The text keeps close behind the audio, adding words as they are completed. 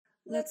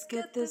Let's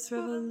get this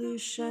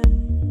revolution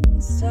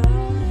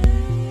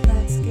started.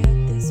 Let's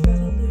get this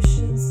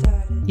revolution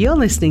started. You're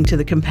listening to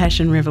the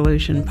Compassion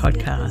Revolution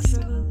podcast.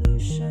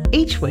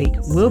 Each week,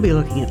 we'll be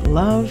looking at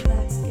love,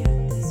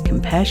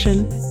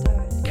 compassion,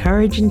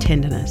 courage and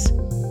tenderness,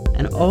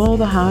 and all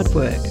the hard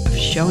work of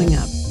showing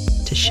up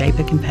to shape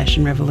a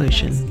compassion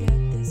revolution.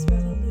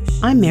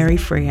 I'm Mary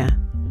Freer,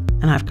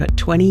 and I've got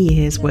 20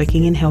 years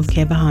working in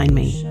healthcare behind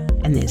me,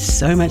 and there's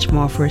so much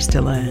more for us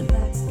to learn.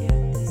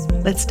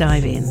 Let's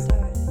dive in.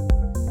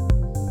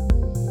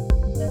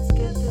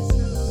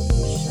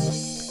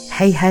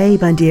 Hey,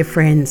 my dear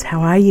friends,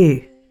 how are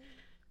you?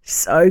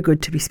 So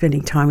good to be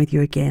spending time with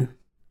you again.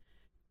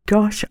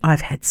 Gosh,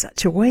 I've had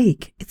such a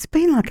week. It's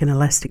been like an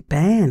elastic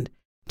band.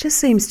 Just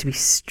seems to be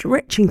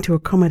stretching to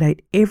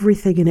accommodate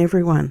everything and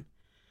everyone.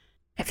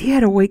 Have you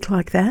had a week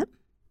like that?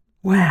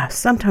 Wow,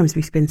 sometimes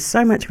we spend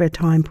so much of our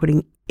time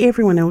putting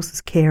everyone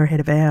else's care ahead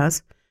of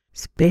ours,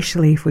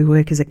 especially if we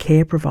work as a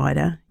care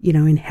provider,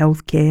 in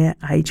healthcare,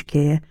 aged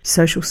care,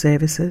 social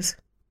services.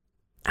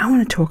 I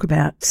want to talk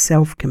about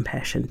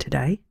self-compassion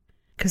today,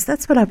 because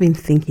that's what I've been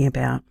thinking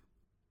about.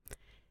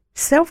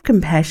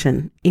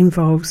 Self-compassion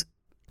involves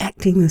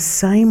acting the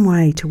same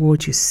way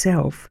towards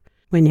yourself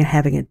when you're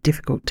having a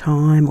difficult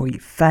time, or you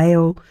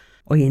fail,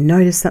 or you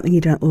notice something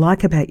you don't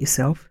like about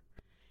yourself.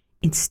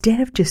 Instead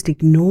of just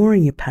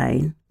ignoring your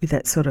pain with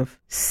that sort of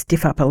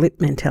stiff upper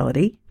lip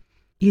mentality,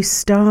 you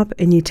stop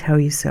and you tell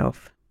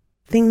yourself,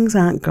 things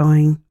aren't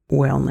going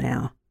well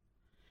now.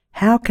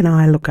 How can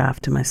I look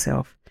after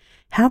myself?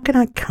 How can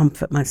I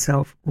comfort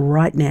myself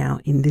right now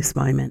in this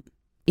moment?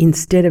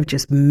 Instead of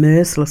just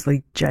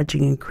mercilessly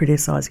judging and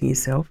criticising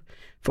yourself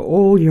for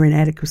all your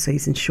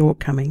inadequacies and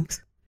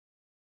shortcomings.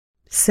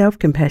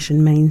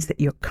 Self-compassion means that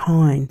you're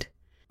kind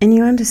and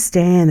you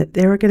understand that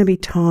there are going to be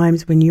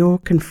times when you're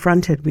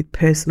confronted with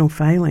personal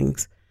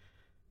failings.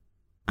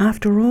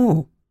 After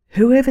all,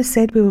 whoever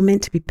said we were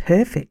meant to be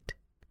perfect?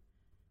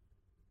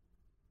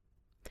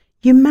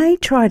 You may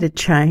try to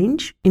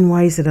change in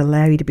ways that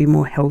allow you to be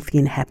more healthy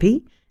and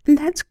happy, and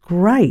that's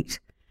great.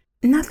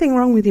 Nothing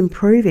wrong with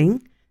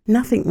improving,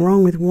 nothing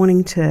wrong with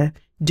wanting to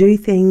do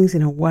things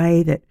in a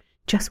way that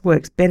just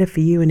works better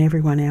for you and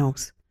everyone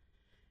else.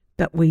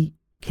 But we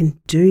can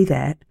do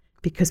that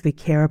because we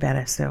care about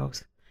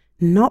ourselves,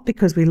 not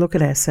because we look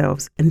at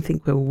ourselves and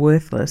think we're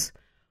worthless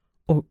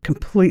or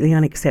completely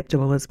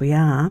unacceptable as we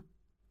are.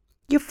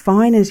 You're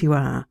fine as you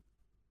are.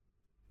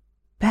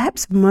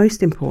 Perhaps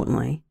most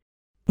importantly,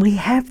 we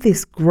have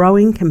this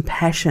growing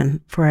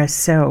compassion for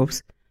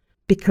ourselves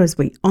because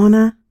we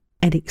honour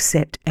and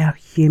accept our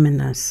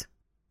humanness.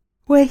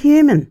 We're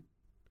human.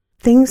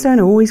 Things don't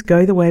always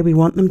go the way we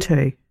want them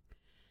to.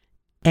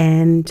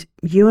 And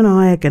you and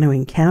I are going to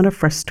encounter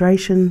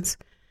frustrations,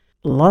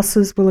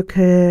 losses will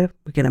occur,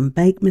 we're going to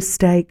make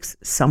mistakes,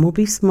 some will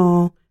be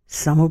small,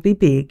 some will be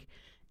big,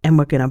 and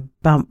we're going to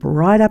bump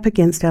right up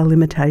against our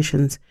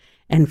limitations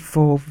and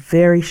fall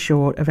very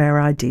short of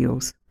our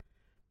ideals.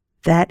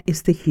 That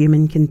is the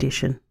human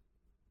condition.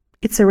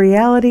 It's a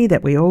reality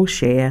that we all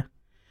share.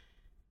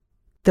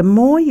 The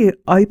more you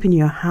open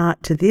your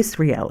heart to this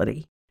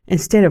reality,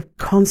 instead of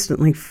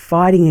constantly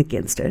fighting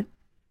against it,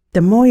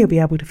 the more you'll be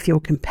able to feel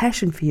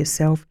compassion for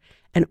yourself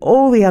and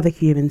all the other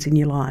humans in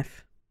your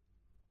life.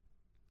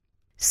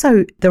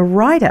 So the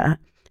writer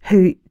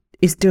who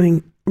is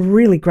doing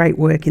really great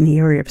work in the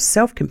area of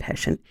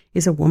self-compassion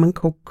is a woman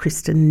called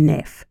Kristin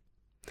Neff.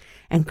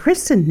 And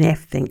Kristin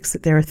Neff thinks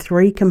that there are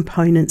 3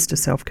 components to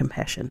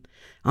self-compassion.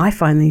 I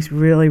find these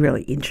really,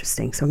 really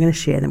interesting, so I'm going to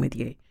share them with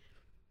you.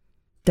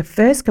 The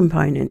first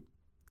component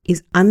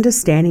is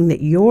understanding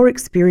that your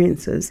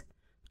experiences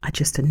are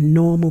just a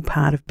normal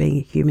part of being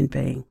a human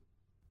being.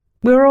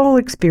 We're all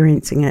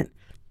experiencing it.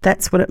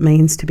 That's what it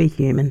means to be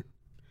human.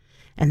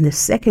 And the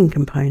second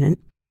component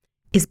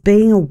is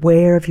being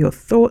aware of your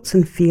thoughts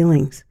and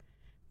feelings,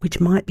 which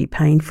might be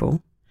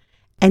painful,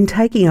 and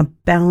taking a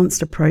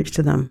balanced approach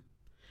to them,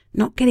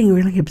 not getting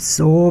really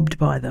absorbed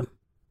by them.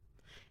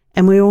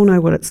 And we all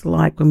know what it's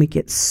like when we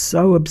get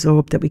so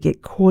absorbed that we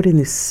get caught in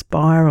this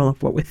spiral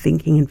of what we're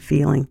thinking and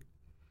feeling.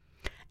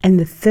 And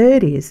the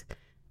third is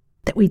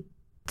that we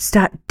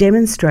start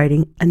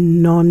demonstrating a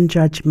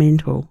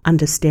non-judgmental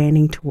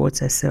understanding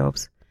towards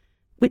ourselves,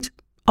 which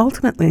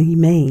ultimately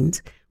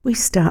means we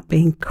start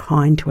being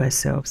kind to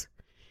ourselves.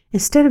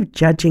 Instead of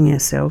judging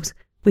ourselves,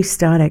 we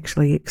start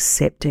actually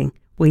accepting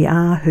we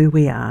are who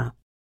we are.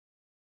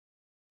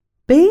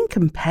 Being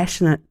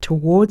compassionate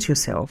towards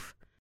yourself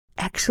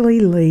actually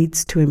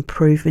leads to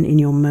improvement in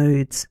your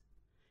moods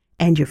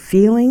and your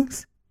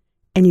feelings,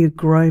 and you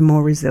grow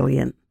more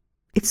resilient.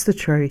 It's the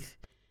truth.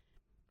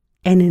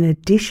 And in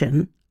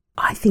addition,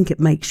 I think it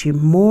makes you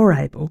more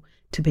able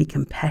to be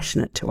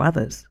compassionate to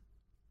others.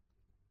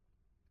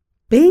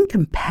 Being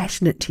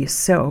compassionate to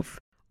yourself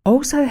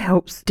also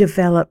helps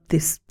develop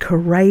this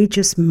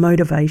courageous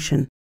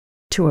motivation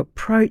to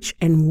approach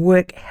and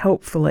work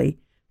helpfully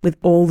with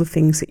all the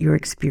things that you're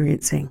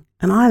experiencing.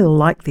 And I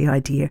like the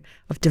idea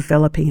of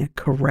developing a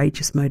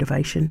courageous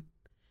motivation.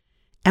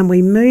 And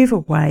we move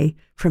away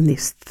from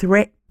this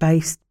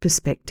threat-based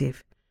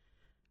perspective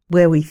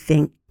where we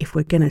think if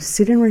we're going to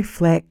sit and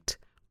reflect,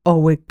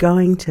 or we're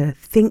going to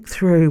think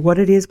through what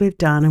it is we've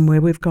done and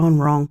where we've gone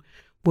wrong,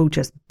 we'll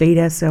just beat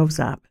ourselves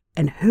up.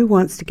 And who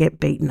wants to get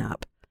beaten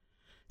up?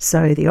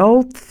 So the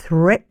old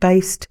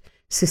threat-based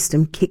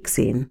system kicks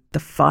in, the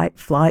fight,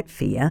 flight,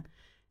 fear,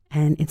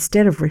 and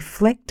instead of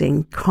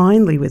reflecting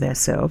kindly with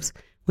ourselves,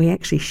 we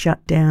actually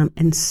shut down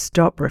and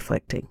stop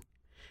reflecting.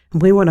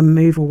 And we want to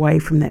move away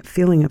from that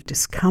feeling of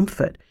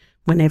discomfort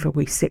whenever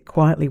we sit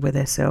quietly with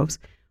ourselves.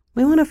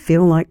 We want to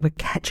feel like we're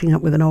catching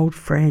up with an old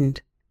friend.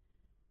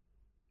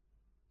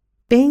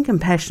 Being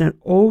compassionate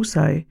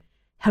also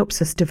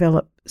helps us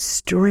develop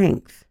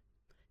strength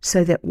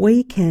so that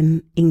we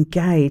can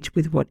engage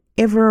with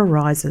whatever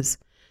arises.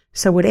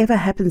 So whatever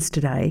happens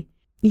today,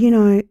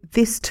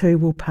 this too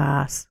will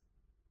pass.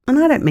 And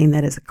I don't mean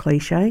that as a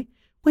cliche.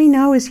 We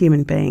know as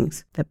human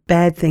beings that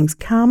bad things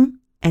come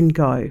and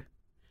go.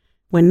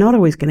 We're not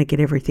always going to get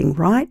everything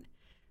right.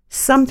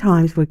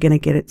 Sometimes we're going to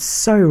get it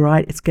so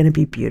right it's going to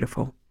be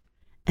beautiful.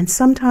 And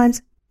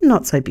sometimes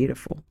not so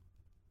beautiful.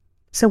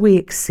 So we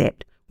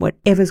accept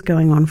whatever's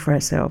going on for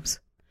ourselves.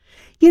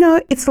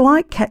 It's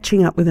like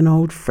catching up with an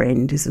old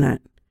friend, isn't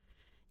it?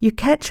 You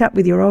catch up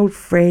with your old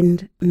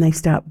friend and they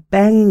start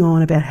banging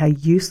on about how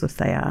useless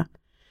they are.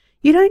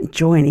 You don't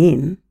join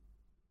in.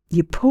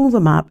 You pull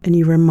them up and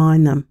you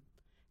remind them,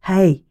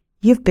 hey,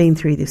 you've been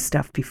through this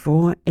stuff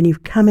before and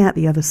you've come out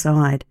the other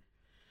side.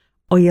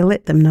 Or you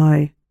let them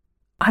know,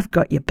 I've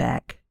got your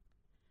back.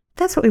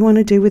 That's what we want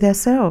to do with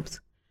ourselves.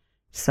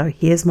 So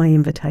here's my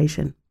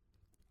invitation.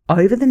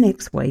 Over the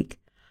next week,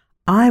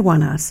 I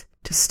want us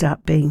to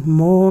start being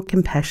more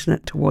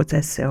compassionate towards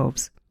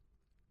ourselves.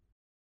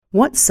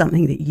 What's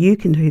something that you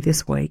can do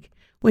this week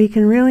where you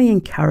can really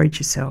encourage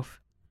yourself?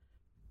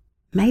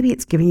 Maybe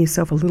it's giving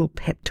yourself a little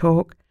pep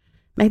talk.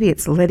 Maybe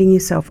it's letting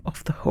yourself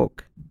off the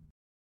hook.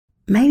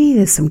 Maybe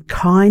there's some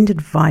kind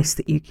advice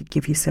that you could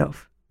give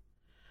yourself.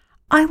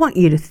 I want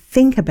you to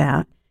think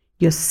about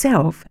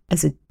yourself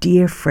as a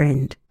dear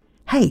friend.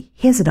 Hey,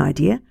 here's an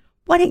idea.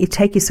 Why don't you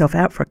take yourself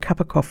out for a cup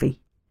of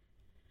coffee?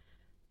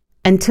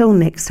 Until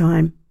next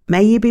time,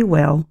 may you be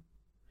well,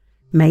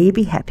 may you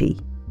be happy,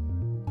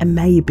 and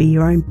may you be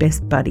your own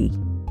best buddy.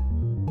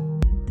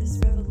 This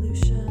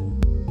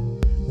revolution,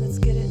 let's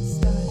get it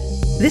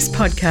started. This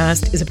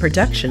podcast is a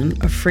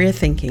production of Freer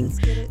Thinking,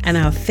 and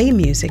our theme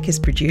music is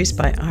produced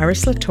by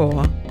Iris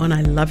Latour on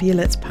I Love You,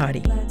 Let's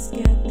Party. Let's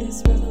get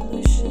this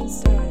revolution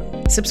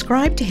started.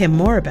 Subscribe to hear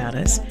more about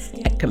us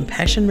at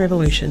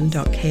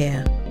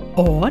compassionrevolution.care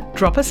or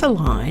drop us a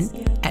line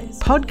at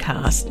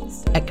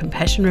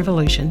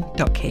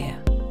podcast@compassionrevolution.care.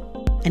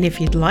 And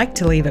if you'd like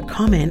to leave a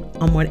comment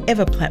on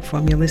whatever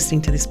platform you're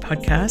listening to this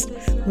podcast,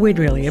 we'd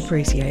really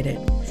appreciate it.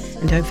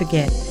 And don't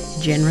forget,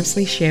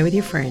 generously share with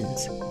your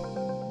friends.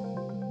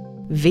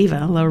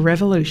 Viva la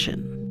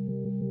revolution!